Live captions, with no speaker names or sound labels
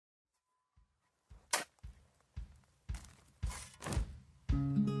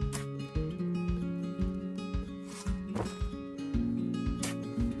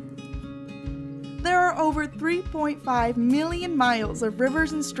over 3.5 million miles of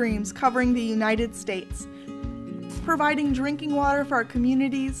rivers and streams covering the United States, providing drinking water for our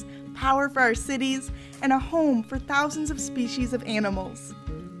communities, power for our cities, and a home for thousands of species of animals.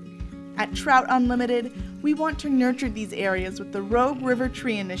 At Trout Unlimited, we want to nurture these areas with the Rogue River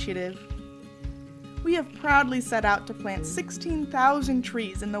Tree Initiative. We have proudly set out to plant 16,000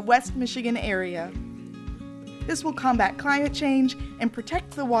 trees in the West Michigan area. This will combat climate change and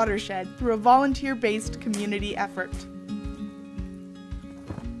protect the watershed through a volunteer-based community effort.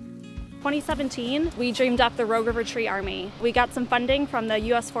 2017, we dreamed up the Rogue River Tree Army. We got some funding from the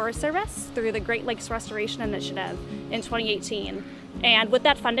U.S. Forest Service through the Great Lakes Restoration Initiative in 2018. And with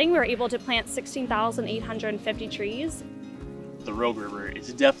that funding, we were able to plant 16,850 trees. The Rogue River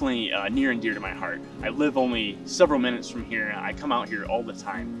is definitely near and dear to my heart. I live only several minutes from here. I come out here all the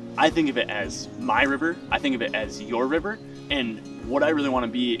time. I think of it as my river. I think of it as your river. And what I really want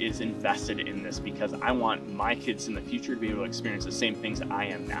to be is invested in this because I want my kids in the future to be able to experience the same things that I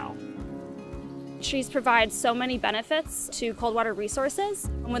am now. Trees provide so many benefits to cold water resources.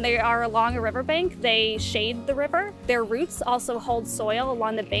 When they are along a riverbank, they shade the river. Their roots also hold soil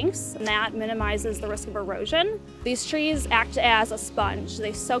along the banks, and that minimizes the risk of erosion. These trees act as a sponge.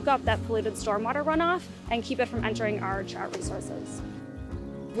 They soak up that polluted stormwater runoff and keep it from entering our trout resources.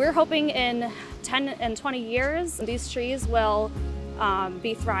 We're hoping in 10 and 20 years, these trees will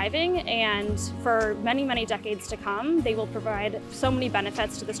be thriving, and for many, many decades to come, they will provide so many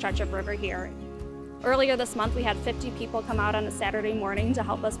benefits to the stretch of river here. Earlier this month, we had 50 people come out on a Saturday morning to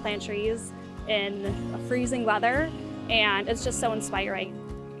help us plant trees in freezing weather, and it's just so inspiring.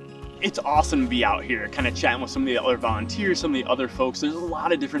 It's awesome to be out here, kind of chatting with some of the other volunteers, some of the other folks. There's a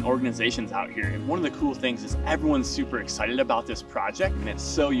lot of different organizations out here, and one of the cool things is everyone's super excited about this project, and it's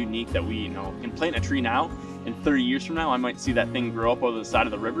so unique that we, can plant a tree now, and 30 years from now, I might see that thing grow up over the side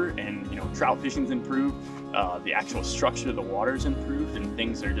of the river, and trout fishing's improved, the actual structure of the water's improved, and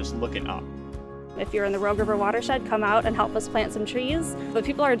things are just looking up. If you're in the Rogue River watershed, come out and help us plant some trees. But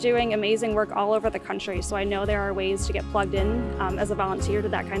people are doing amazing work all over the country, so I know there are ways to get plugged in as a volunteer to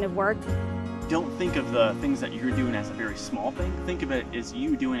that kind of work. Don't think of the things that you're doing as a very small thing. Think of it as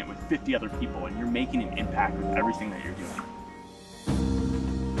you doing it with 50 other people, and you're making an impact with everything that you're doing.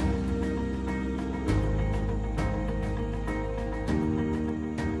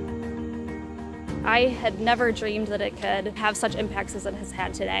 I had never dreamed that it could have such impacts as it has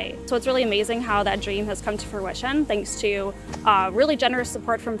had today. So it's really amazing how that dream has come to fruition thanks to really generous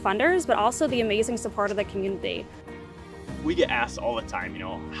support from funders, but also the amazing support of the community. We get asked all the time,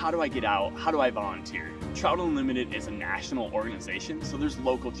 how do I get out? How do I volunteer? Trout Unlimited is a national organization, so there's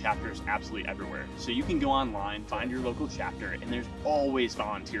local chapters absolutely everywhere. So you can go online, find your local chapter, and there's always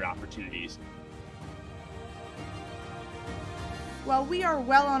volunteer opportunities. While we are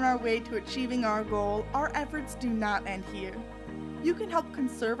well on our way to achieving our goal, our efforts do not end here. You can help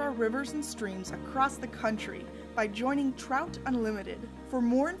conserve our rivers and streams across the country by joining Trout Unlimited. For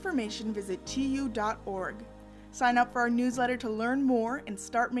more information, visit tu.org. Sign up for our newsletter to learn more and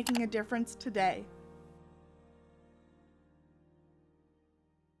start making a difference today.